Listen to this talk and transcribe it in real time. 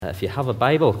If you have a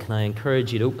Bible, can I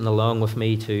encourage you to open along with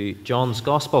me to John's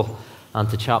Gospel and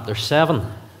to chapter 7.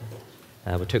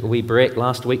 We took a wee break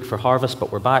last week for harvest,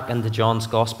 but we're back into John's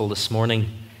Gospel this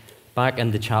morning, back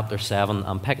into chapter 7.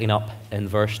 I'm picking up in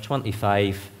verse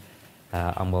 25,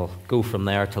 and we'll go from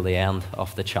there till the end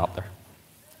of the chapter.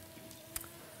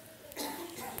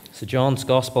 So John's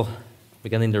Gospel,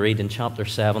 beginning to read in chapter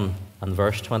 7 and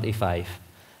verse 25.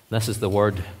 This is the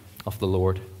word of the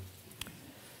Lord.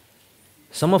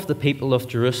 Some of the people of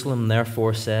Jerusalem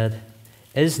therefore said,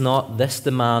 "Is not this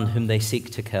the man whom they seek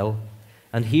to kill?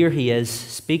 And here he is,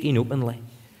 speaking openly,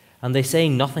 and they say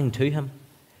nothing to him.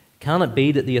 Can it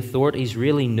be that the authorities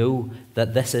really know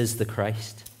that this is the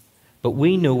Christ? But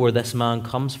we know where this man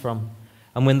comes from,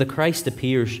 and when the Christ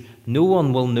appears, no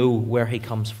one will know where he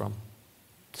comes from."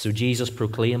 So Jesus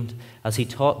proclaimed, as he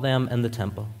taught them in the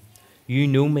temple, "You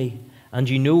know me, and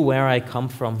you know where I come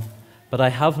from, but I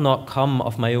have not come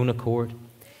of my own accord.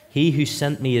 He who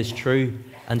sent me is true,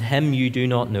 and him you do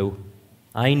not know.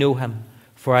 I know him,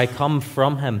 for I come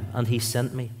from him, and he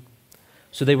sent me."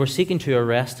 So they were seeking to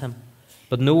arrest him,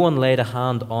 but no one laid a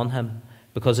hand on him,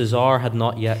 because his hour had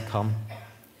not yet come.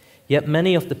 Yet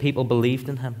many of the people believed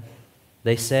in him.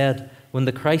 They said, "When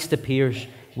the Christ appears,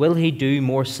 will he do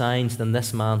more signs than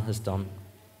this man has done?"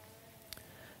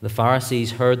 The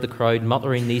Pharisees heard the crowd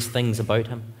muttering these things about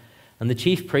him, and the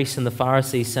chief priests and the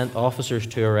Pharisees sent officers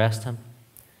to arrest him.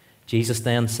 Jesus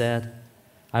then said,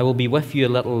 "I will be with you a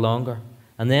little longer,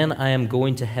 and then I am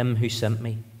going to him who sent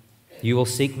me. You will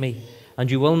seek me, and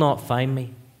you will not find me.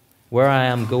 Where I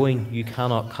am going, you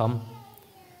cannot come."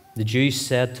 The Jews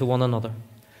said to one another,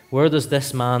 "Where does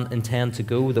this man intend to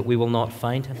go that we will not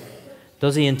find him?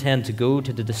 Does he intend to go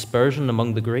to the dispersion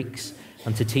among the Greeks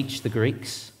and to teach the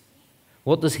Greeks?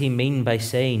 What does he mean by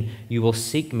saying, 'You will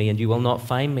seek me and you will not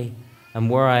find me, and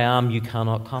where I am you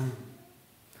cannot come'?"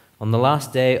 On the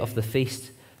last day of the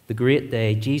feast, the great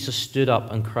day, Jesus stood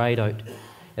up and cried out,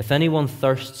 "If anyone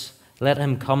thirsts, let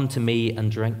him come to me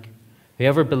and drink.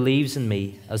 Whoever believes in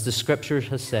me, as the Scriptures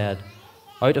has said,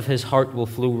 out of his heart will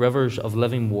flow rivers of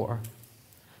living water."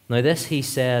 Now this he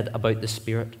said about the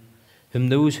Spirit, whom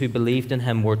those who believed in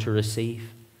him were to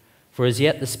receive. For as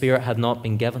yet the Spirit had not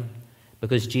been given,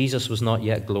 because Jesus was not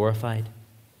yet glorified.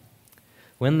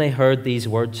 When they heard these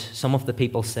words, some of the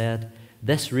people said,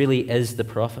 "This really is the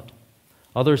prophet."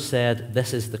 Others said,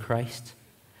 "This is the Christ."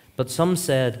 But some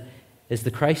said, "Is the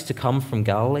Christ to come from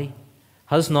Galilee?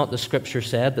 Has not the Scripture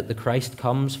said that the Christ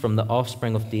comes from the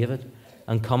offspring of David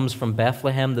and comes from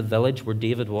Bethlehem, the village where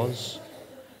David was?"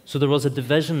 So there was a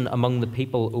division among the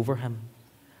people over him,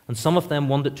 and some of them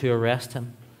wanted to arrest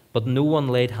him, but no one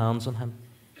laid hands on him.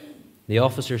 The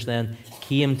officers then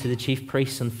came to the chief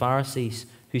priests and Pharisees,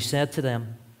 who said to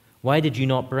them, "Why did you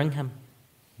not bring him?"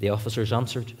 The officers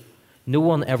answered, "No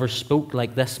one ever spoke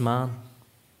like this man."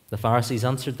 The Pharisees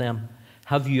answered them,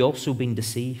 "Have you also been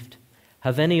deceived?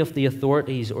 Have any of the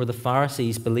authorities or the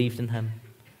Pharisees believed in him?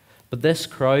 But this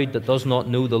crowd that does not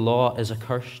know the law is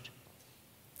accursed."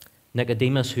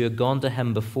 Nicodemus, who had gone to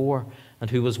him before and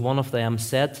who was one of them,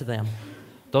 said to them,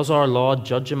 "Does our law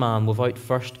judge a man without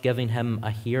first giving him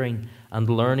a hearing and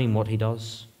learning what he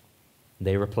does?"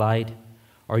 They replied,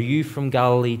 "Are you from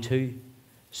Galilee too?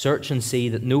 Search and see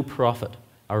that no prophet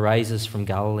arises from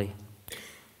Galilee."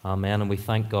 Amen. And we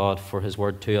thank God for his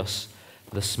word to us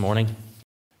this morning.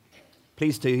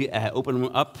 Please do open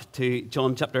up to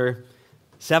John chapter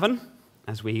 7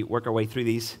 as we work our way through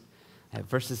these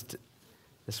verses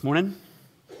this morning,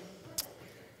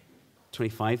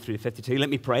 25 through 52. Let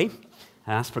me pray and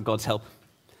ask for God's help.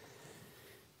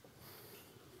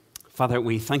 Father,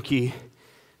 we thank you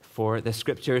for the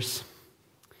Scriptures.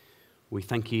 We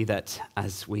thank you that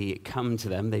as we come to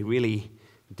them, they really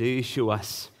do show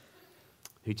us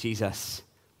who Jesus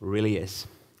really is.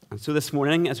 And so this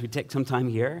morning, as we take some time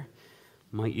here,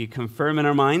 might you confirm in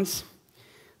our minds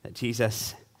that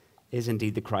Jesus is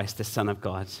indeed the Christ, the Son of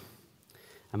God,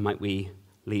 and might we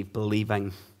leave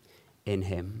believing in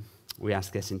him. We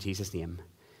ask this in Jesus' name.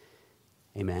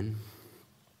 Amen.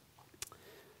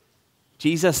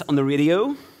 Jesus on the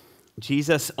radio,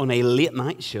 Jesus on a late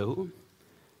night show,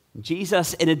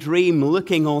 Jesus in a dream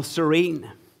looking all serene,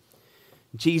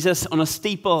 Jesus on a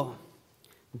steeple,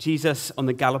 Jesus on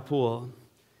the Gallipole.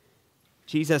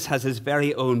 Jesus has his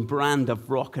very own brand of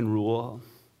rock and roll.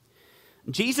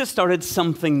 Jesus started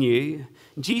something new.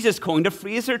 Jesus coined a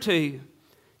phrase or two.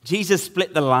 Jesus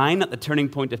split the line at the turning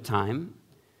point of time.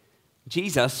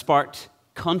 Jesus sparked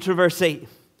controversy.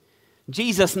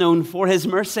 Jesus, known for his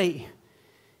mercy,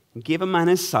 gave a man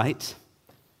his sight.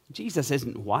 Jesus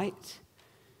isn't white.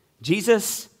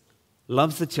 Jesus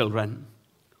loves the children,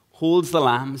 holds the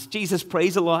lambs. Jesus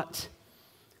prays a lot.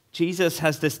 Jesus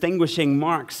has distinguishing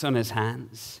marks on his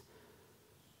hands.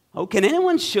 Oh, can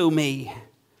anyone show me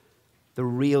the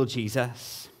real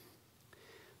Jesus?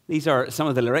 These are some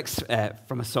of the lyrics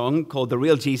from a song called The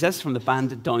Real Jesus from the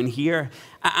band Down Here.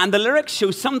 And the lyrics show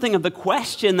something of the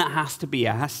question that has to be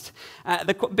asked,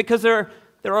 because there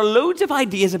are loads of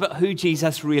ideas about who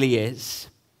Jesus really is.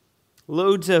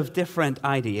 Loads of different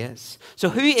ideas. So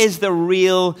who is the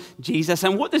real Jesus?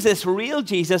 And what does this real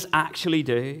Jesus actually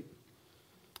do?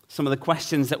 Some of the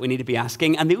questions that we need to be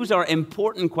asking. And those are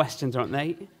important questions, aren't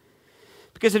they?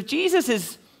 Because if Jesus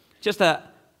is just a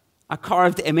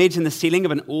carved image in the ceiling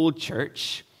of an old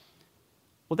church,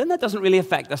 well, then that doesn't really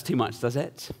affect us too much, does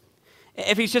it?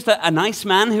 If he's just a nice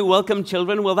man who welcomed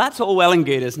children, well, that's all well and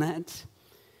good, isn't it?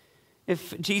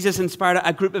 If Jesus inspired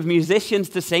a group of musicians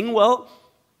to sing, well,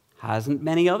 hasn't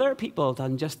many other people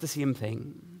done just the same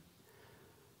thing?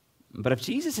 But if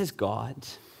Jesus is God,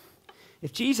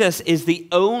 if Jesus is the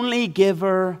only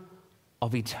giver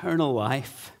of eternal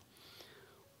life,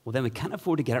 well, then we can't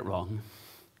afford to get it wrong.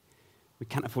 We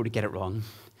can't afford to get it wrong.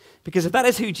 Because if that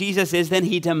is who Jesus is, then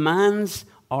he demands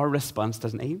our response,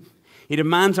 doesn't he? He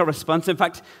demands our response. In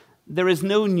fact, there is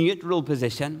no neutral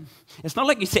position. It's not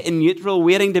like you sit in neutral,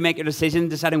 waiting to make a decision,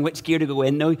 deciding which gear to go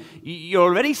in. No, you're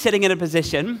already sitting in a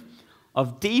position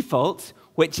of default,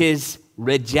 which is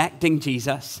rejecting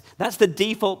Jesus. That's the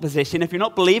default position. If you're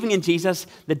not believing in Jesus,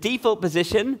 the default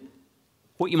position,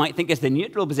 what you might think is the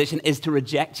neutral position, is to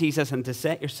reject Jesus and to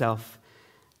set yourself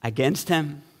against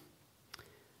him.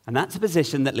 And that's a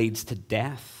position that leads to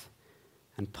death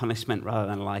and punishment rather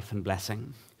than life and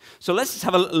blessing. So let's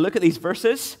have a look at these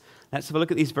verses. Let's have a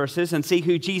look at these verses and see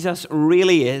who Jesus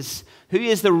really is. Who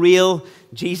is the real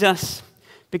Jesus?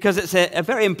 Because it's a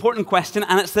very important question,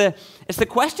 and it's the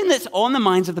question that's on the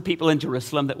minds of the people in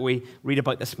Jerusalem that we read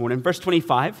about this morning. Verse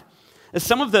 25, as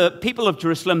some of the people of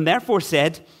Jerusalem therefore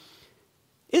said,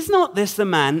 "Is not this the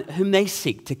man whom they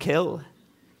seek to kill?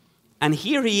 And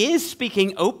here he is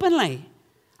speaking openly,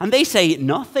 and they say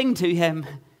nothing to him.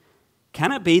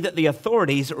 Can it be that the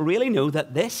authorities really know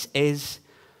that this is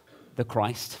the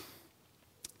Christ?"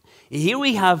 Here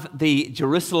we have the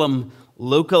Jerusalem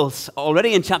locals.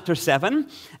 Already in chapter 7,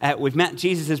 we've met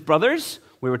Jesus' brothers.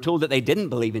 We were told that they didn't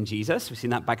believe in Jesus. We've seen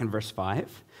that back in verse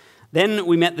 5. Then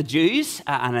we met the Jews,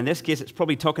 and in this case it's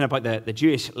probably talking about the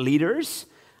Jewish leaders.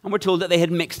 And we're told that they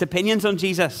had mixed opinions on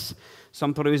Jesus.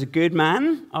 Some thought he was a good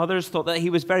man. Others thought that he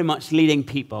was very much leading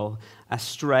people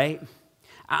astray.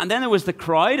 And then there was the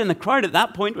crowd, and the crowd at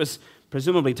that point was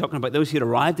presumably talking about those who had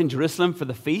arrived in Jerusalem for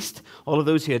the feast, all of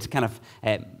those who had kind of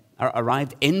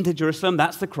arrived into Jerusalem.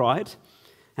 That's the crowd.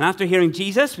 And after hearing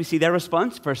Jesus, we see their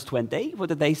response, verse 20. What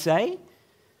did they say?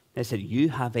 They said, "You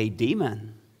have a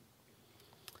demon."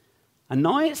 And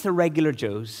now it's the regular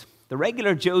Joes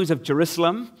of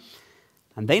Jerusalem,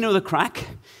 and they know the crack.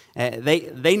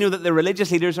 They know that the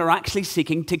religious leaders are actually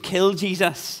seeking to kill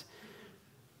Jesus.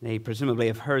 They presumably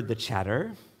have heard the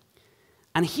chatter.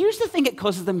 And here's the thing that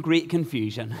causes them great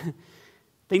confusion.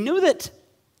 They know that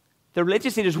the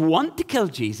religious leaders want to kill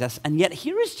Jesus, and yet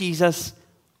here is Jesus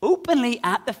openly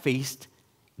at the feast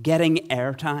getting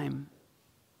airtime.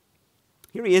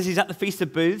 Here he is, he's at the Feast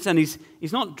of Booths, and he's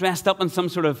not dressed up in some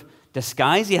sort of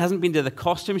disguise. He hasn't been to the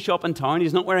costume shop in town.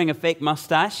 He's not wearing a fake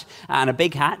mustache and a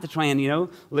big hat to try and,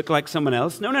 look like someone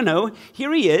else. No.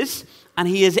 Here he is, and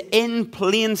he is in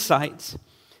plain sight.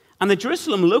 And the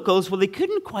Jerusalem locals, well, they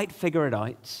couldn't quite figure it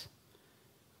out.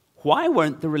 Why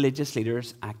weren't the religious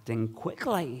leaders acting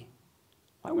quickly?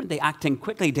 Why weren't they acting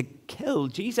quickly to kill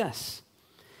Jesus?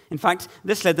 In fact,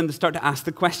 this led them to start to ask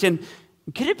the question,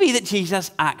 could it be that Jesus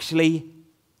actually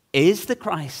is the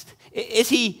Christ? Is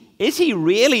he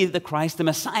really the Christ, the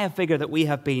Messiah figure that we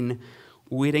have been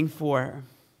waiting for?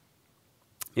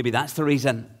 Maybe that's the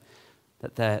reason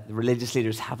that the religious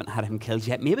leaders haven't had him killed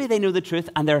yet. Maybe they know the truth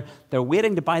and they're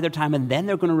waiting to buy their time, and then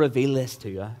they're going to reveal this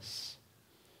to us.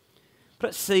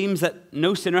 But it seems that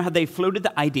no sooner had they floated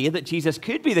the idea that Jesus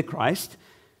could be the Christ,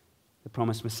 the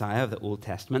promised Messiah of the Old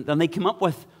Testament, than they came up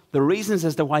with the reasons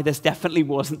as to why this definitely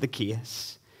wasn't the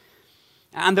case.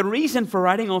 And the reason for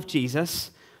writing off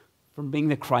Jesus from being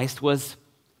the Christ was,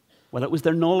 well, it was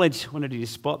their knowledge. I wondered, did you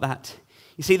spot that?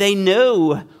 You see, they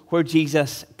know where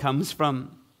Jesus comes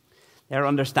from. Their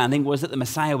understanding was that the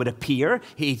Messiah would appear.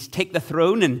 He'd take the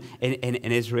throne in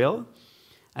Israel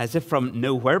as if from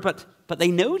nowhere, but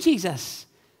they know Jesus.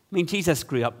 I mean, Jesus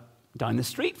grew up down the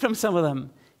street from some of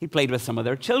them. He played with some of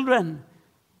their children.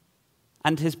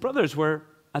 And his brothers were,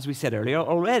 as we said earlier,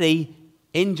 already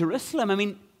in Jerusalem. I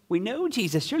mean, we know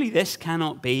Jesus. Surely this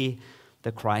cannot be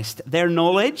the Christ. Their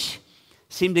knowledge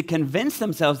seemed to convince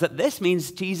themselves that this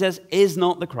means Jesus is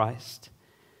not the Christ.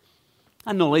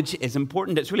 And knowledge is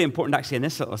important. It's really important actually in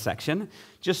this little section.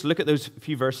 Just look at those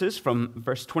few verses from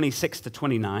verse 26 to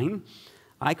 29.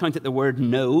 I counted the word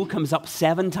know comes up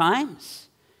 7 times.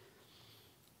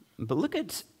 But look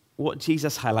at what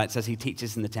Jesus highlights as he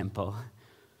teaches in the temple.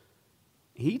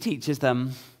 He teaches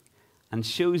them and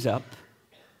shows up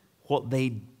what they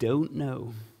don't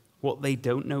know. What they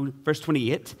don't know. Verse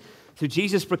 28. So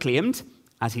Jesus proclaimed,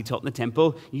 as he taught in the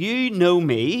temple, "You know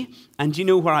me, and you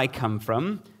know where I come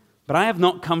from, but I have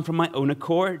not come from my own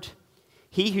accord.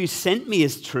 He who sent me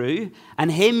is true,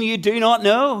 and him you do not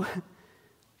know.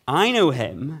 I know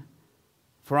him,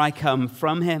 for I come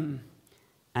from him,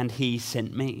 and he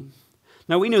sent me."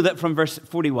 Now we know that from verse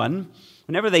 41,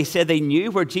 whenever they said they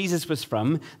knew where Jesus was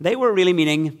from, they were really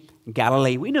meaning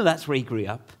Galilee. We know that's where he grew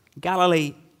up,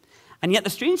 Galilee. And yet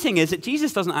the strange thing is that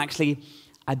Jesus doesn't actually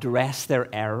address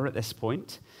their error at this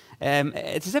point.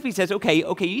 It's as if he says, okay,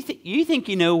 you think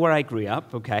you know where I grew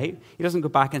up, okay? He doesn't go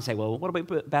back and say, well, what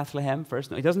about Bethlehem first?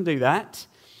 No, he doesn't do that.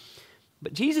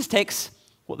 But Jesus takes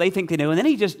what they think they know, and then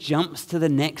he just jumps to the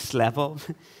next level.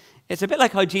 It's a bit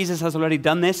like how Jesus has already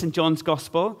done this in John's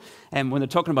Gospel. When they're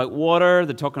talking about water,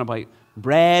 they're talking about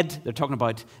bread, they're talking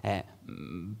about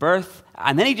birth,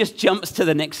 and then he just jumps to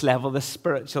the next level, the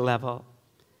spiritual level.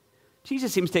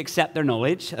 Jesus seems to accept their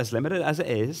knowledge, as limited as it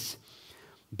is,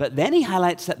 but then he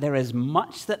highlights that there is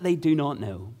much that they do not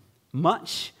know.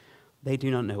 Much they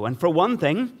do not know. And for one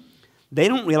thing, they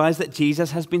don't realize that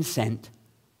Jesus has been sent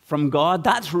from God.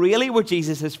 That's really where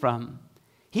Jesus is from.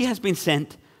 He has been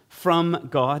sent from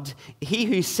God. He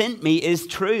who sent me is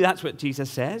true. That's what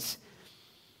Jesus says.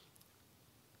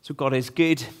 So God is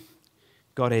good.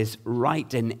 God is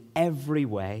right in every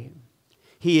way.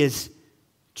 He is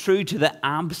true to the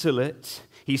absolute.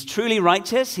 He's truly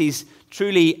righteous. He's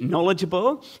truly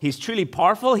knowledgeable. He's truly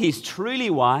powerful. He's truly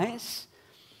wise.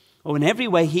 Oh, in every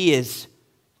way, he is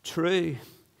true.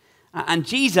 And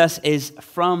Jesus is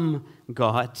from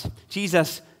God.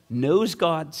 Jesus knows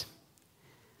God.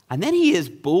 And then he is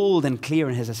bold and clear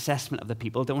in his assessment of the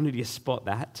people. Don't want you to spot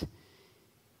that.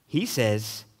 He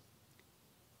says,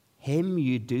 him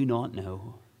you do not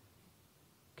know.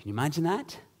 Can you imagine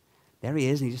that? There he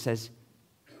is, and he just says,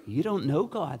 you don't know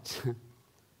God.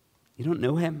 You don't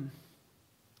know him.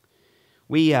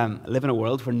 We live in a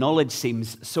world where knowledge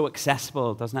seems so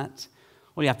accessible, doesn't it?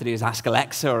 All you have to do is ask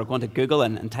Alexa or go into Google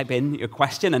and type in your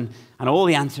question, and all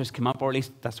the answers come up, or at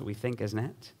least that's what we think, isn't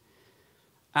it?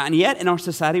 And yet, in our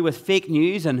society with fake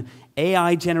news and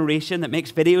AI generation that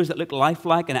makes videos that look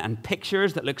lifelike and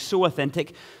pictures that look so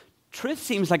authentic, truth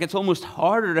seems like it's almost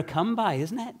harder to come by,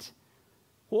 isn't it?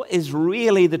 What is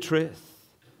really the truth?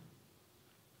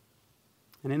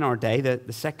 And in our day,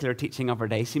 the secular teaching of our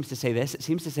day seems to say this. It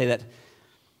seems to say that,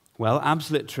 well,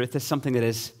 absolute truth is something that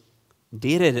is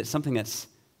dated. It's something that's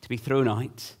to be thrown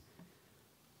out.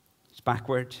 It's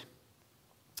backward.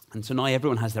 And so now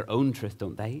everyone has their own truth,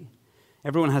 don't they?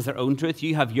 Everyone has their own truth.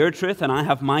 You have your truth, and I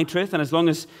have my truth. And as long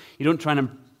as you don't try and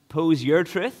impose your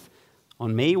truth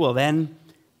on me, well, then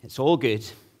it's all good.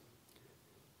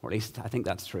 Or at least I think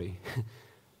that's true. You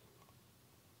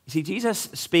see, Jesus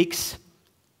speaks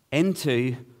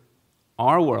into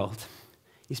our world.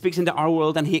 He speaks into our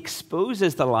world, and he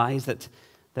exposes the lies that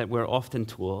we're often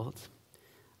told.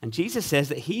 And Jesus says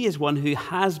that he is one who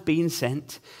has been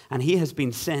sent, and he has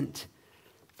been sent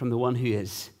from the one who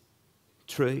is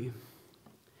true.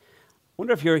 I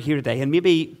wonder if you're here today, and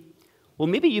maybe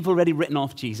you've already written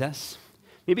off Jesus.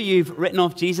 Maybe you've written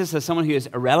off Jesus as someone who is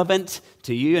irrelevant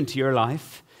to you and to your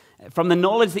life. From the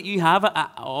knowledge that you have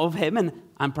of him,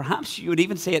 and perhaps you would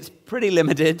even say it's pretty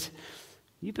limited,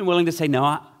 you've been willing to say,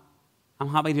 no, I'm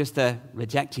happy just to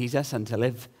reject Jesus and to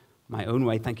live my own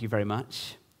way, thank you very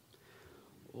much.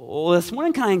 Well, this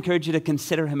morning, can I encourage you to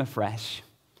consider him afresh?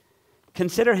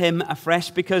 Consider him afresh,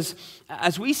 because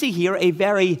as we see here, a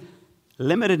very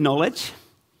limited knowledge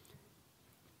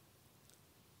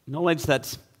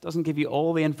that doesn't give you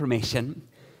all the information,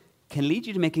 can lead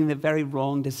you to making the very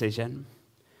wrong decision,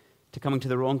 to coming to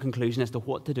the wrong conclusion as to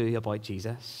what to do about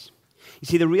Jesus. You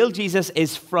see, the real Jesus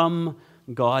is from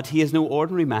God. He is no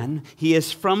ordinary man. He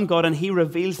is from God, and he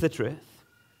reveals the truth.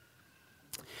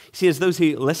 You see, as those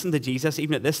who listened to Jesus,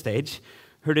 even at this stage,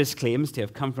 heard his claims to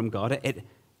have come from God,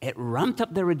 it ramped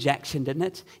up their rejection, didn't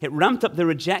it? It ramped up the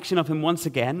rejection of him once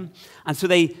again. And so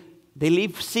they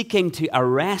leave seeking to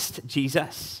arrest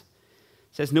Jesus.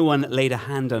 It says no one laid a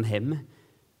hand on him,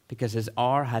 because his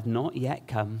hour had not yet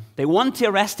come. They want to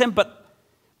arrest him, but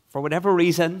for whatever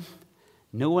reason,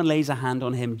 no one lays a hand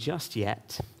on him just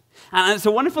yet. And it's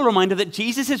a wonderful reminder that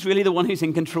Jesus is really the one who's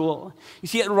in control. You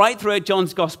see it right throughout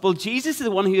John's Gospel. Jesus is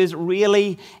the one who is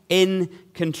really in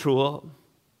control.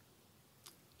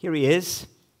 Here he is.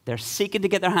 They're seeking to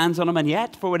get their hands on him, and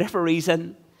yet, for whatever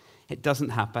reason, it doesn't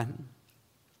happen.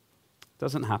 It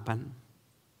doesn't happen.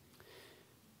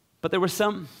 But there were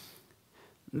some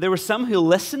who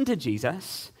listened to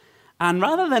Jesus, and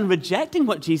rather than rejecting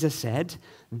what Jesus said,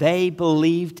 they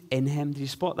believed in him. Did you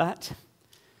spot that?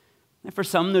 And for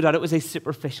some, no doubt, it was a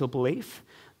superficial belief,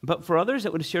 but for others,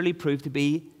 it would surely prove to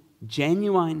be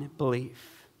genuine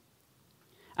belief.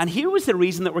 And here was the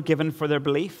reason that were given for their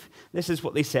belief. This is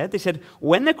what they said. They said,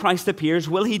 when the Christ appears,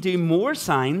 will he do more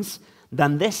signs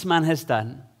than this man has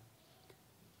done?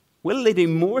 Will they do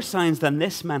more signs than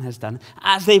this man has done?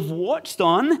 As they've watched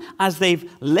on, as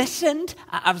they've listened,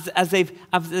 as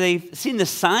they've seen the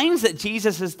signs that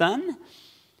Jesus has done,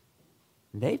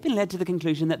 they've been led to the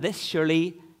conclusion that this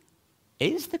surely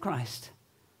is the Christ.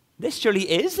 This surely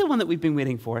is the one that we've been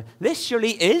waiting for. This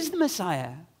surely is the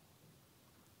Messiah.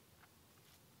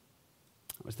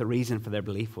 That was the reason for their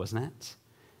belief, wasn't it?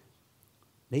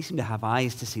 They seem to have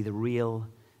eyes to see the real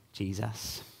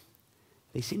Jesus.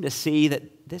 They seem to see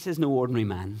that this is no ordinary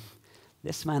man.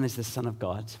 This man is the Son of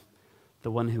God,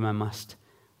 the one whom I must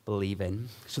believe in.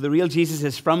 So the real Jesus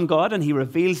is from God, and he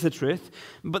reveals the truth.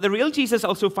 But the real Jesus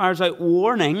also fires out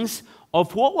warnings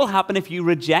of what will happen if you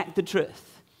reject the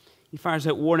truth. He fires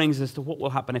out warnings as to what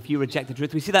will happen if you reject the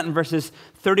truth. We see that in verses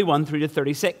 31 through to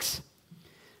 36. It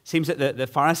seems that the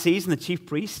Pharisees and the chief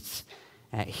priests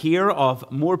hear of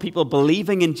more people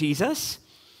believing in Jesus,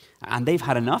 and they've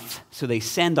had enough, so they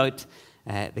send out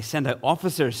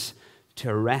officers to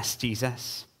arrest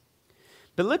Jesus.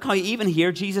 But look how even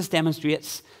here Jesus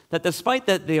demonstrates that despite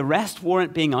the arrest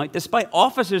warrant being out, despite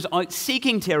officers out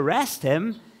seeking to arrest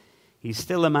him, he's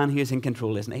still a man who is in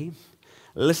control, isn't he?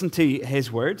 Listen to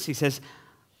his words. He says,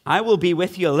 I will be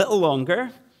with you a little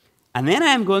longer, and then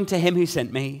I am going to him who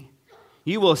sent me.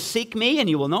 You will seek me, and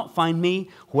you will not find me.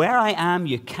 Where I am,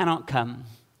 you cannot come.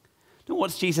 Now,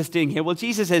 what's Jesus doing here? Well,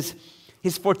 Jesus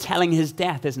is foretelling his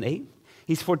death, isn't he?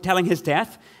 He's foretelling his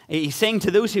death. He's saying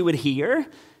to those who would hear,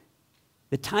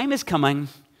 the time is coming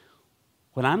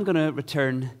when I'm going to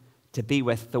return to be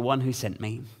with the one who sent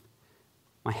me,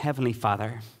 my heavenly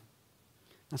Father.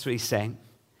 That's what he's saying.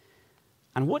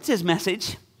 And what's his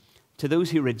message to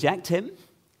those who reject him?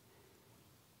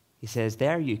 He says,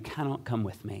 there you cannot come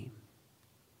with me.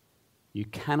 You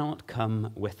cannot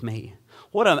come with me.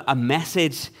 What a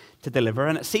message to deliver.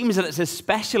 And it seems that it's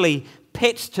especially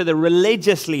pitched to the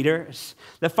religious leaders,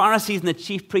 the Pharisees and the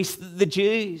chief priests, the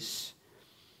Jews.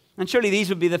 And surely these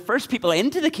would be the first people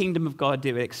into the kingdom of God,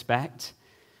 they would expect.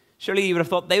 Surely you would have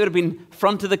thought they would have been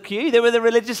front of the queue. They were the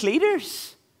religious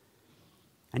leaders.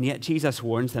 And yet Jesus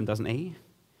warns them, doesn't he?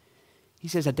 He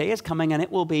says, a day is coming and it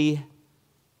will be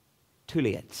too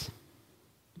late.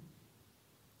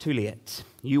 Too late.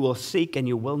 You will seek and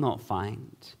you will not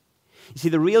find. You see,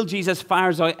 the real Jesus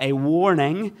fires out a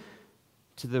warning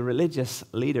to the religious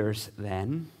leaders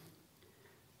then.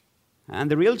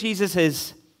 And the real Jesus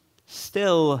is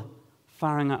still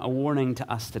firing out a warning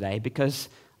to us today, because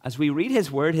as we read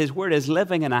his word is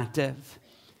living and active.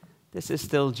 This is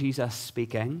still Jesus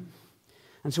speaking.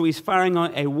 And so he's firing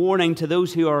out a warning to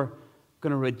those who are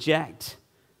going to reject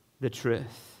the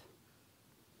truth.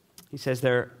 He says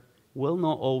there will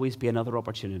not always be another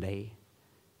opportunity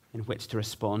in which to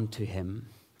respond to him.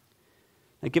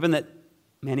 Now, given that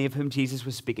many of whom Jesus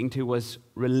was speaking to was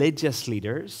religious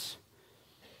leaders,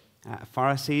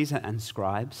 Pharisees and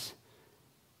scribes,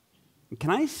 can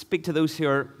I speak to those who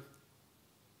are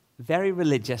very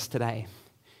religious today?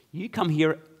 You come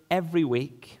here every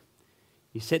week.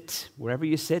 You sit wherever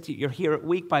you sit. You're here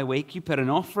week by week. You put an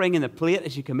offering in the plate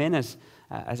as you come in as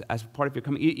part of your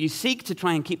coming. You seek to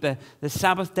try and keep the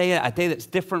Sabbath day a day that's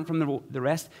different from the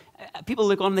rest. People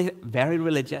look on, they're very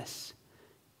religious.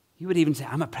 You would even say,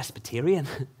 I'm a Presbyterian,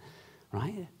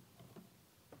 right?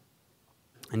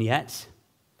 And yet,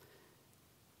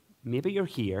 maybe you're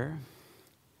here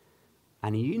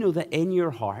and you know that in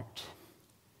your heart,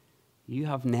 you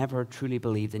have never truly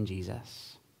believed in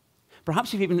Jesus.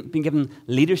 Perhaps you've even been given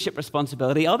leadership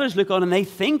responsibility. Others look on and they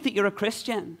think that you're a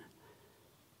Christian.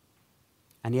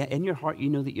 And yet in your heart, you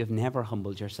know that you've never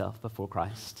humbled yourself before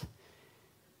Christ.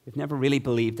 You've never really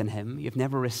believed in him. You've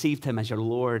never received him as your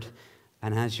Lord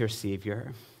and as your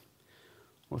Savior.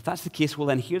 Well, if that's the case, well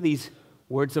then hear these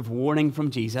words of warning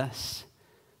from Jesus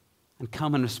and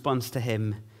come in response to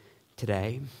him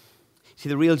today. See,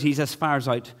 the real Jesus fires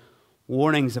out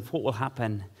warnings of what will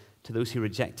happen to those who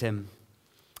reject him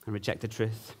and reject the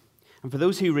truth. And for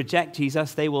those who reject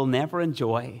Jesus, they will never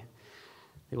enjoy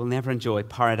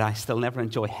paradise. They'll never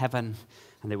enjoy heaven,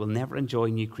 and they will never enjoy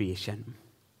new creation.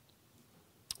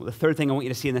 Well, the third thing I want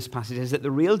you to see in this passage is that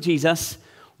the real Jesus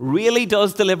really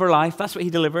does deliver life. That's what he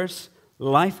delivers,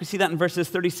 life. We see that in verses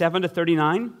 37 to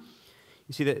 39.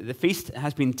 You see that the feast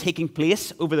has been taking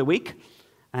place over the week.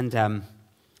 And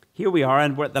here we are,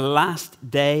 and we're at the last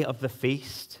day of the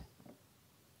feast.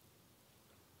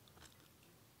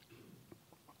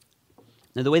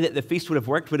 Now, the way that the feast would have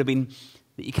worked would have been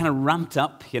that you kind of ramped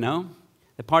up, you know.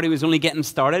 The party was only getting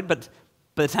started, but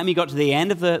by the time you got to the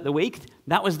end of the week,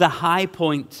 that was the high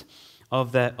point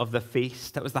of the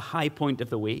feast. That was the high point of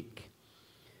the week.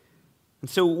 And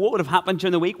so what would have happened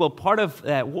during the week? Well, part of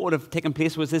what would have taken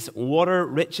place was this water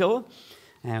ritual,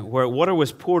 where water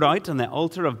was poured out on the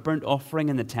altar of burnt offering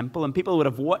in the temple, and people would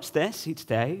have watched this each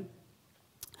day.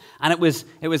 And it was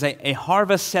a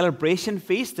harvest celebration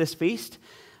feast, this feast.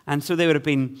 And so they would have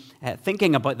been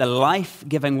thinking about the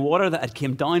life-giving water that had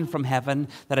come down from heaven,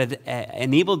 that had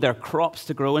enabled their crops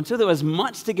to grow. And so there was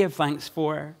much to give thanks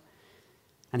for.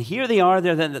 And here they are,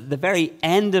 they're at the very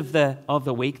end of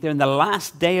the week. They're in the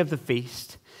last day of the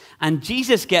feast. And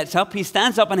Jesus gets up, he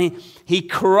stands up, and he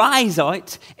cries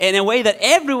out in a way that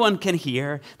everyone can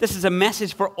hear. This is a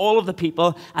message for all of the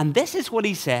people. And this is what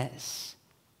he says.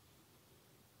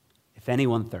 If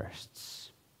anyone thirsts,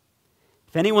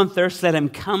 let him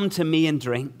come to me and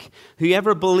drink.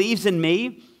 Whoever believes in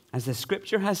me, as the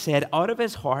scripture has said, out of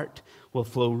his heart will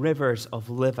flow rivers of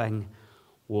living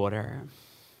water.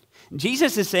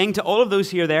 Jesus is saying to all of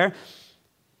those here there,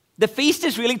 the feast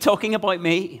is really talking about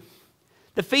me.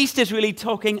 The feast is really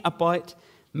talking about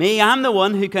me. I'm the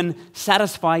one who can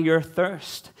satisfy your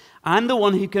thirst. I'm the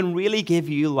one who can really give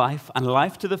you life and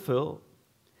life to the full.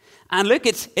 And look,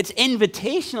 it's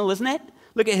invitational, isn't it?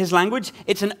 Look at his language.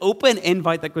 It's an open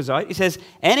invite that goes out. He says,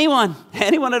 anyone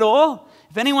at all,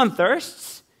 if anyone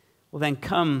thirsts, well then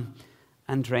come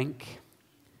and drink.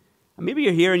 And maybe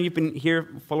you're here and you've been here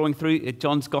following through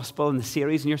John's Gospel in the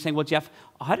series, and you're saying, well, Jeff,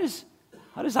 how does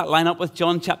that line up with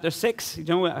John chapter 6? You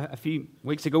know, a few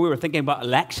weeks ago we were thinking about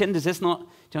election. Does this not,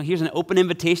 here's an open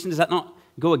invitation. Does that not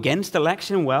go against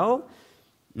election? Well,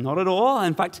 not at all.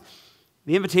 In fact,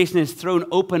 the invitation is thrown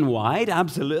open wide,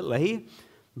 absolutely.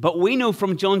 But we know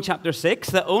from John chapter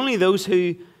 6 that only those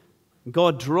who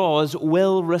God draws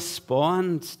will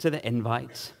respond to the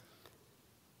invite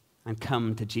and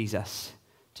come to Jesus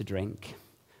to drink.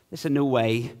 This in no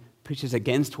way pushes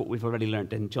against what we've already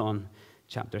learned in John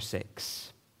chapter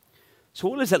 6. So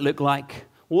what does it look like?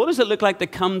 What does it look like to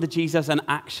come to Jesus and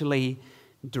actually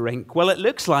drink? Well, it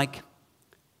looks like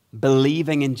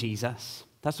believing in Jesus.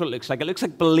 That's what it looks like. It looks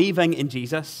like believing in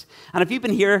Jesus. And if you've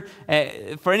been here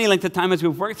for any length of time as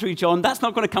we've worked through John, that's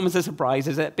not going to come as a surprise,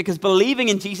 is it? Because believing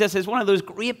in Jesus is one of those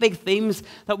great big themes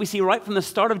that we see right from the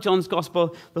start of John's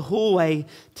Gospel the whole way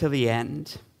to the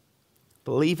end.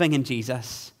 Believing in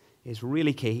Jesus is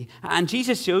really key. And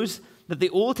Jesus shows that the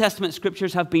Old Testament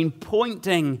scriptures have been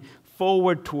pointing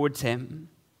forward towards him.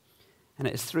 And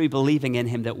it is through believing in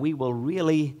him that we will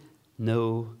really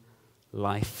know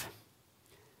life.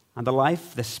 And the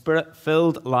life, the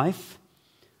Spirit-filled life,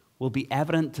 will be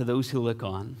evident to those who look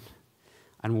on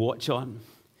and watch on.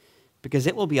 Because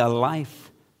it will be a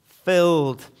life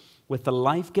filled with the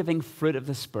life-giving fruit of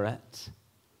the Spirit.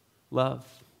 Love,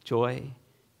 joy,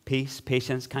 peace,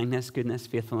 patience, kindness, goodness,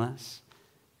 faithfulness,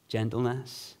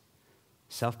 gentleness,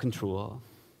 self-control.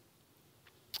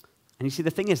 And you see, the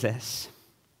thing is this.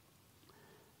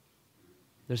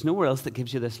 There's nowhere else that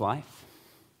gives you this life.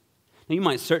 Now, you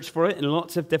might search for it in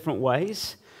lots of different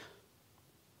ways,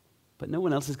 but no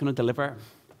one else is going to deliver.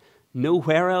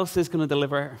 Nowhere else is going to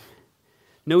deliver.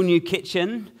 No new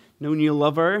kitchen, no new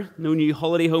lover, no new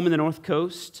holiday home in the North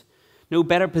Coast, no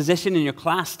better position in your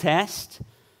class test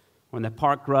or in the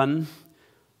park run,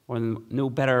 or no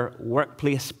better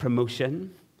workplace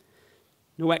promotion,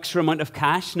 no extra amount of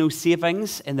cash, no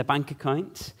savings in the bank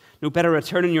account, no better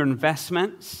return on your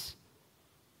investments.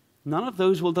 None of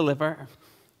those will deliver.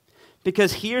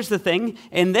 Because here's the thing,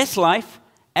 in this life,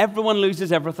 everyone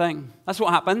loses everything. That's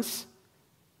what happens.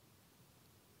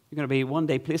 You're going to be one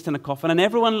day placed in a coffin, and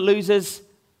everyone loses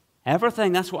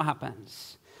everything. That's what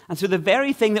happens. And so the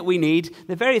very thing that we need,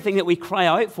 the very thing that we cry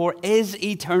out for is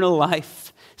eternal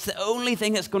life. It's the only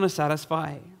thing that's going to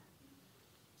satisfy.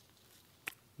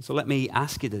 So let me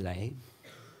ask you today,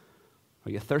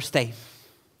 are you thirsty?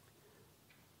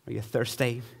 Are you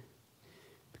thirsty?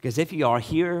 Because if you are,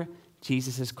 hear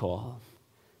Jesus' call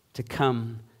to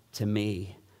come to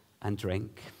me and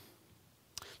drink.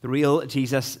 The real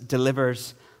Jesus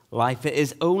delivers life. It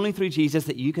is only through Jesus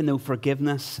that you can know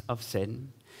forgiveness of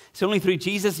sin. It's only through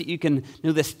Jesus that you can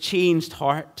know this changed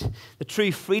heart, the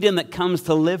true freedom that comes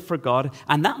to live for God.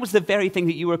 And that was the very thing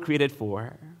that you were created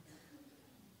for.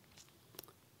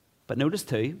 But notice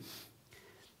too,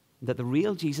 that the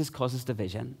real Jesus causes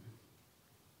division.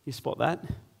 You spot that?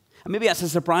 And maybe that's a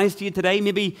surprise to you today.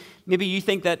 Maybe you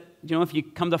think that, if you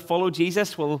come to follow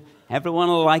Jesus, well, everyone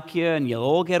will like you and you'll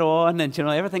all get on and,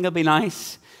 everything will be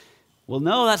nice. Well,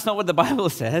 no, that's not what the Bible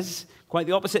says. Quite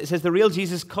the opposite. It says the real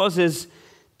Jesus causes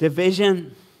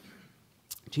division.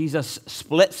 Jesus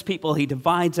splits people. He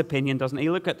divides opinion, doesn't he?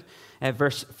 Look at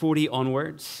verse 40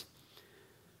 onwards.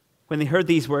 When they heard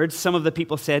these words, some of the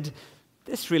people said,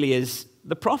 "This really is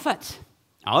the prophet."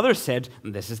 Others said,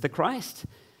 "This is the Christ."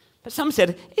 But some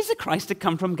said, "Is the Christ to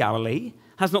come from Galilee?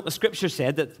 Has not the Scripture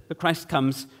said that the Christ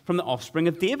comes from the offspring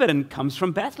of David and comes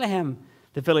from Bethlehem,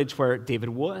 the village where David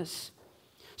was?"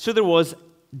 So there was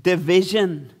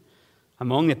division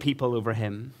among the people over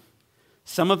him.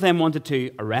 Some of them wanted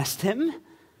to arrest him,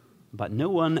 but no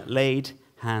one laid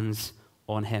hands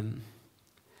on him.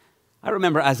 I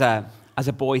remember as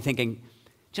a boy thinking,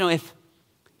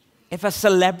 if a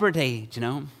celebrity,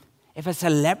 if a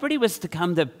celebrity was to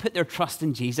come to put their trust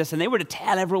in Jesus and they were to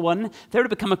tell everyone, if they were to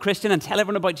become a Christian and tell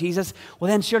everyone about Jesus,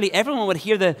 well then surely everyone would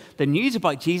hear the news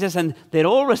about Jesus and they'd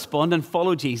all respond and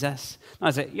follow Jesus. Now,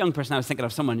 as a young person, I was thinking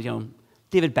of someone,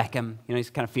 David Beckham. He's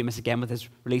kind of famous again with his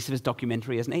release of his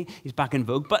documentary, isn't he? He's back in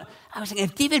vogue. But I was thinking,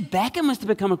 if David Beckham was to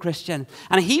become a Christian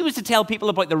and he was to tell people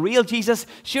about the real Jesus,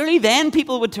 surely then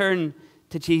people would turn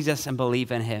to Jesus and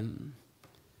believe in him.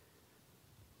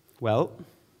 Well,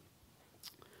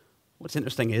 what's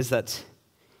interesting is that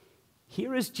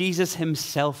here is Jesus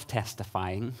himself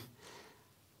testifying.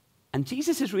 And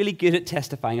Jesus is really good at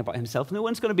testifying about himself. No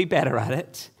one's going to be better at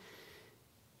it.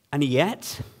 And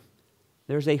yet,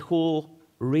 there's a whole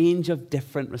range of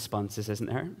different responses, isn't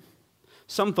there?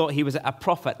 Some thought he was a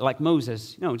prophet like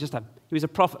Moses. He was a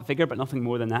prophet figure, but nothing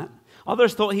more than that.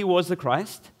 Others thought he was the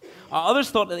Christ.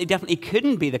 Others thought that he definitely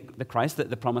couldn't be the Christ,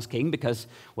 the promised king, because,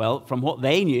 well, from what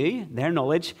they knew, their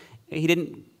knowledge, he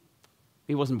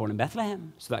wasn't born in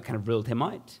Bethlehem, so that kind of ruled him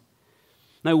out.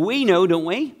 Now, we know, don't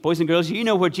we? Boys and girls, you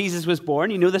know where Jesus was born.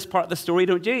 You know this part of the story,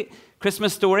 don't you?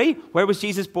 Christmas story. Where was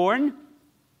Jesus born?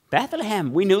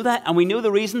 Bethlehem. We know that, and we know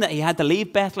the reason that he had to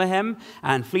leave Bethlehem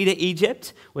and flee to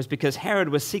Egypt was because Herod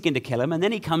was seeking to kill him, and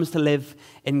then he comes to live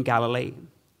in Galilee.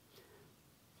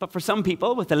 But for some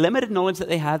people, with the limited knowledge that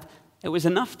they had, it was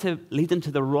enough to lead them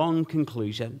to the wrong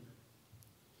conclusion.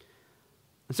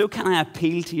 And so can I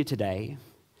appeal to you today?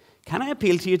 Can I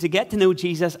appeal to you to get to know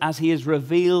Jesus as he is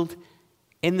revealed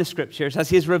in the Scriptures, as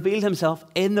he has revealed himself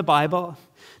in the Bible?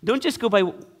 Don't just go by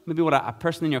maybe what a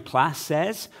person in your class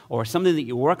says or something that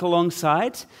you work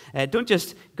alongside. Don't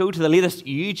just go to the latest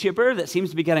YouTuber that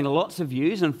seems to be getting lots of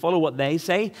views and follow what they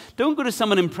say. Don't go to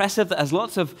someone impressive that has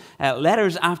lots of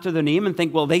letters after their name and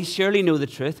think, well, they surely know the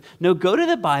truth. No, go to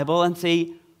the Bible and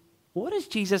say, what does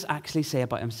Jesus actually say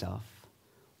about himself?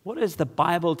 What does the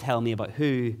Bible tell me about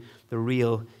who the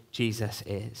real Jesus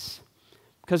is?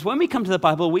 Because when we come to the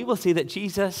Bible, we will see that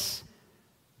Jesus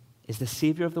is the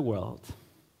Savior of the world.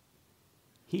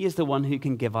 He is the one who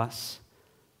can give us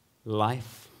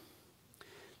life.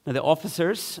 Now, the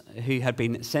officers who had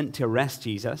been sent to arrest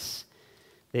Jesus,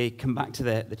 they come back to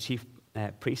the chief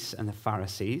priests and the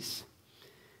Pharisees,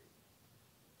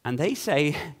 and they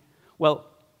say, well,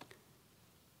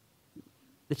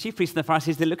 the chief priests and the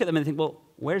Pharisees, they look at them and think, well,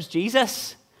 where's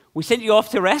Jesus? We sent you off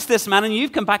to arrest this man, and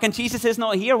you've come back, and Jesus is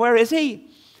not here. Where is he?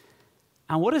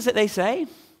 And what is it they say?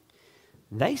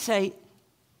 They say,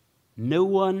 no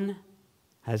one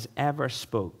has ever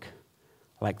spoke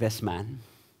like this man.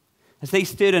 As they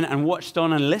stood and watched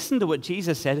on and listened to what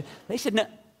Jesus said, they said, no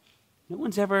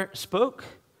one's ever spoke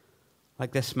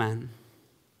like this man.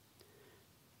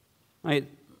 Now,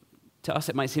 to us,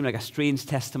 it might seem like a strange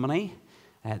testimony,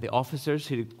 the officers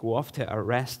who go off to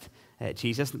arrest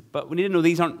Jesus. But we need to know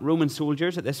these aren't Roman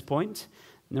soldiers at this point.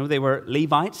 No, they were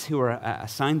Levites who were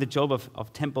assigned the job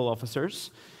of temple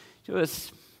officers. So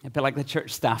it's a bit like the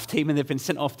church staff team, and they've been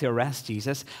sent off to arrest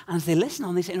Jesus. And as they listen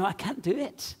on, they say, no, I can't do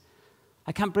it.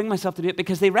 I can't bring myself to do it,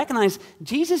 because they recognize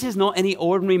Jesus is not any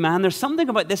ordinary man. There's something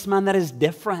about this man that is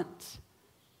different.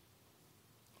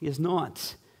 He is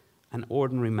not an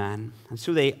ordinary man. And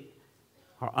so they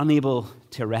are unable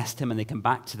to arrest him, and they come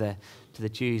back to the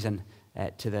Jews and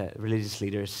to the religious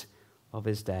leaders of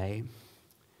his day.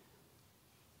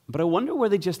 But I wonder, were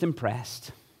they just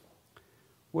impressed?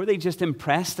 Were they just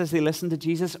impressed as they listened to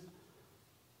Jesus?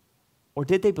 Or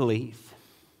did they believe?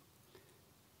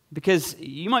 Because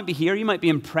you might be here, you might be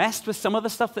impressed with some of the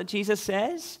stuff that Jesus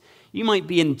says. You might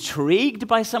be intrigued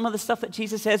by some of the stuff that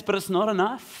Jesus says, but it's not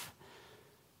enough.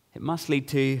 It must lead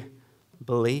to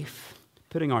belief,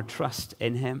 putting our trust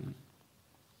in him.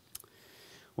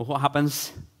 Well, what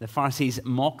happens? The Pharisees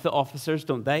mock the officers,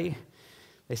 don't they?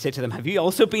 They say to them, have you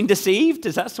also been deceived?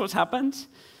 Is that what's happened?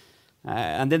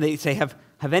 And then they say, have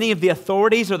any of the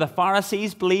authorities or the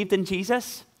Pharisees believed in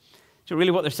Jesus? So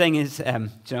really what they're saying is,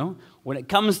 when it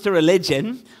comes to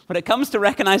religion, when it comes to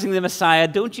recognizing the Messiah,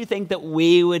 don't you think that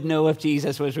we would know if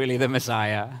Jesus was really the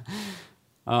Messiah?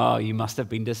 Oh, you must have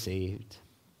been deceived.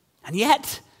 And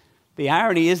yet, the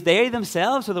irony is they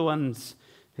themselves are the ones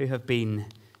who have been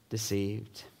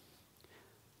deceived.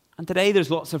 And today there's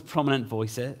lots of prominent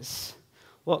voices,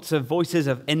 lots of voices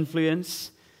of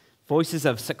influence, voices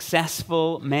of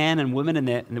successful men and women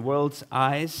in the world's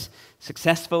eyes,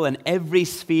 successful in every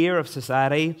sphere of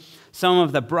society, some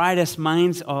of the brightest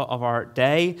minds of our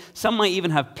day. Some might even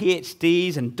have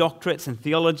PhDs and doctorates in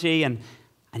theology, and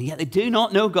yet they do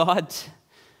not know God.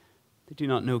 They do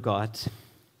not know God.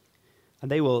 And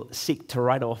they will seek to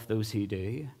write off those who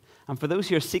do. And for those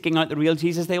who are seeking out the real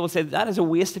Jesus, they will say, that is a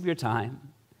waste of your time.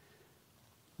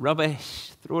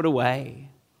 Rubbish, throw it away,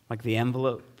 like the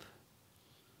envelope.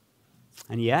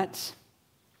 And yet,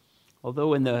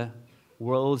 although in the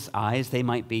world's eyes they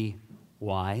might be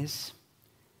wise,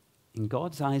 in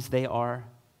God's eyes they are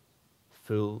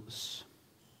fools.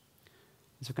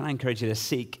 So can I encourage you to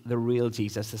seek the real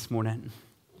Jesus this morning?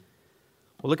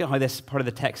 Well, look at how this part of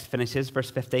the text finishes, verse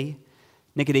 50.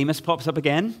 Nicodemus pops up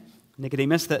again.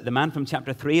 Nicodemus, the man from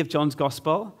chapter 3 of John's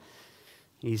Gospel.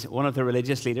 He's one of the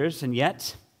religious leaders, and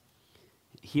yet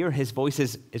here his voice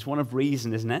is one of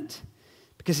reason, isn't it?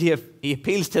 Because he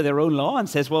appeals to their own law and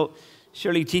says, well,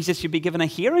 surely Jesus should be given a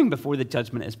hearing before the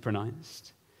judgment is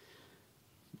pronounced.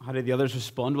 How did the others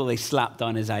respond? Well, they slapped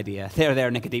down his idea. There,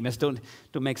 Nicodemus, don't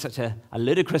make such a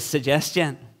ludicrous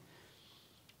suggestion.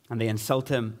 And they insult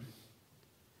him.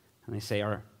 And they say,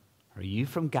 are you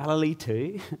from Galilee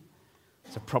too?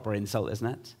 It's a proper insult, isn't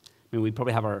it? I mean, we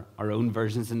probably have our own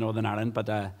versions in Northern Ireland, but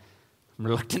I'm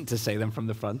reluctant to say them from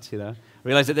the front, I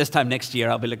realize that this time next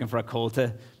year I'll be looking for a call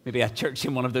to maybe a church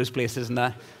in one of those places, and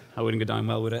that wouldn't go down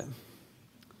well, would it?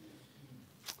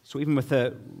 So even with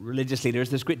the religious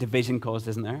leaders, there's great division caused,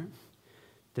 isn't there?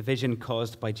 Division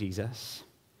caused by Jesus.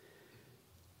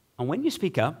 And when you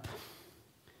speak up,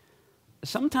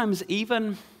 sometimes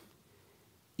even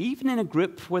in a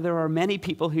group where there are many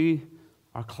people who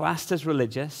are classed as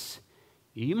religious,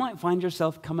 you might find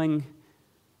yourself coming,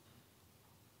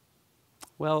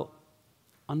 well,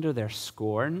 under their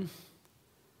scorn,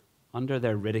 under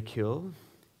their ridicule.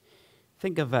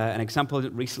 Think of an example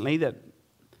recently that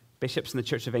bishops in the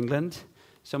Church of England,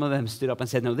 some of them stood up and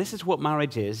said, no, this is what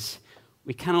marriage is.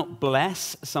 We cannot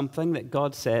bless something that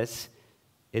God says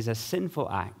is a sinful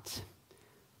act.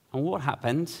 And what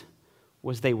happened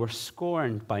was they were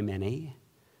scorned by many.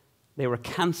 They were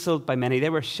cancelled by many. They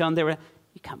were shunned.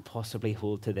 You can't possibly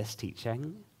hold to this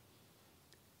teaching.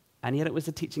 And yet it was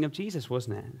the teaching of Jesus,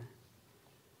 wasn't it?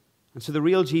 And so the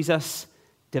real Jesus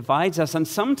divides us. And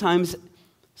sometimes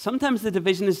the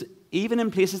division is even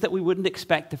in places that we wouldn't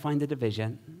expect to find the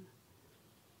division.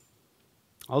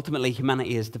 Ultimately,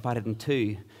 humanity is divided in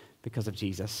two because of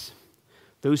Jesus.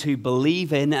 Those who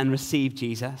believe in and receive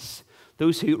Jesus,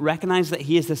 those who recognize that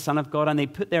he is the Son of God and they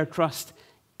put their trust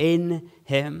in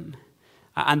him.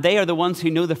 And they are the ones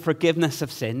who know the forgiveness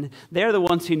of sin. They are the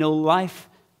ones who know life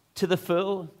to the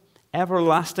full,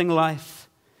 everlasting life,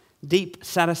 deep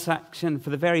satisfaction for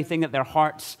the very thing that their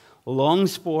hearts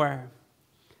longs for.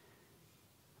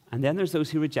 And then there's those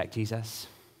who reject Jesus,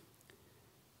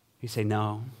 who say,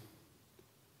 no,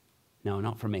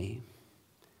 not for me.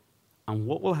 And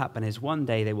what will happen is one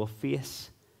day they will face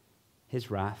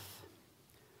his wrath.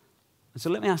 And so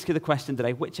let me ask you the question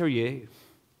today, which are you?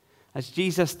 As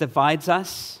Jesus divides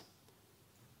us,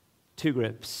 two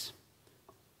groups,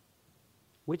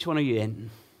 which one are you in?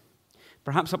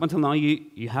 Perhaps up until now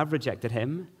you have rejected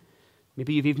him.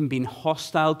 Maybe you've even been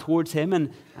hostile towards him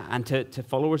and to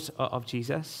followers of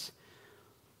Jesus.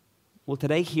 Well,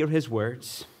 today hear his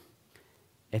words.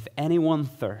 If anyone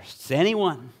thirsts,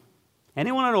 anyone at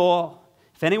all,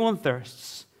 if anyone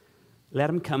thirsts, let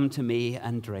him come to me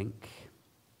and drink.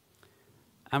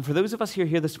 And for those of us who are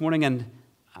here this morning and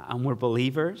we're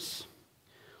believers,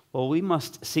 well, we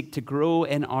must seek to grow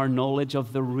in our knowledge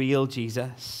of the real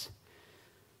Jesus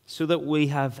so that we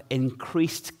have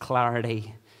increased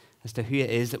clarity as to who it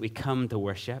is that we come to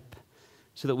worship,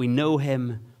 so that we know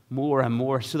him more and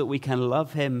more, so that we can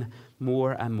love him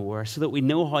more and more, so that we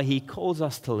know how he calls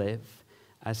us to live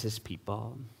as his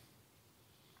people.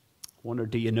 I wonder,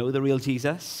 do you know the real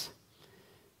Jesus?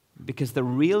 Because the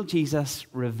real Jesus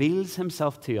reveals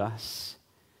himself to us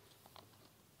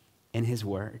in his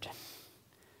word.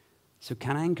 So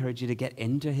can I encourage you to get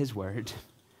into his word?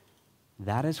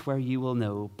 That is where you will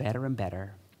know better and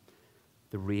better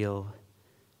the real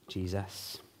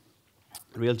Jesus.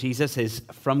 The real Jesus is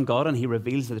from God and he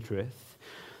reveals the truth.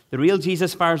 The real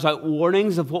Jesus fires out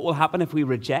warnings of what will happen if we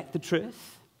reject the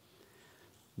truth.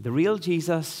 The real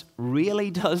Jesus really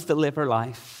does deliver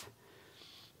life.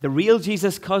 The real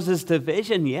Jesus causes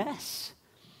division, yes.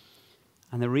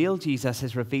 And the real Jesus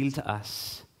is revealed to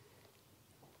us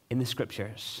in the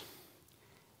Scriptures,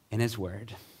 in his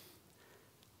word.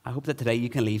 I hope that today you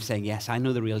can leave saying, yes, I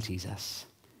know the real Jesus.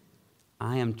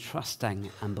 I am trusting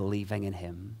and believing in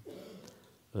him.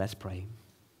 Let's pray.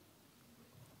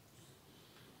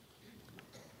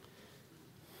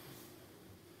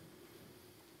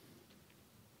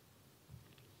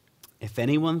 If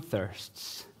anyone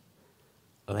thirsts,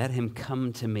 let him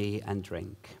come to me and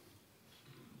drink.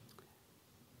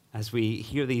 As we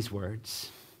hear these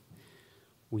words,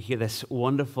 we hear this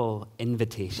wonderful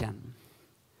invitation.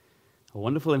 A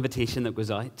wonderful invitation that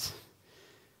goes out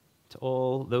to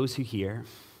all those who hear.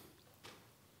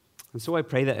 And so I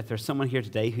pray that if there's someone here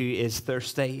today who is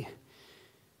thirsty,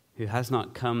 who has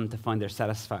not come to find their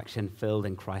satisfaction filled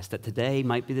in Christ, that today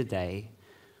might be the day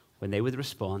when they would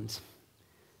respond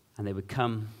and they would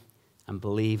come and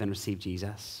believe and receive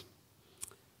Jesus.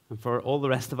 And for all the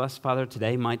rest of us, Father,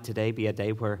 today might be a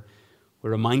day where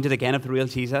we're reminded again of the real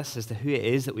Jesus as to who it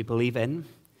is that we believe in,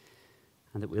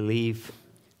 and that we leave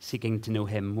seeking to know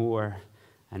him more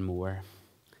and more,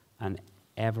 and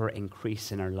ever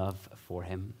increase in our love for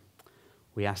him.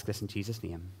 We ask this in Jesus'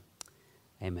 name.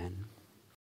 Amen.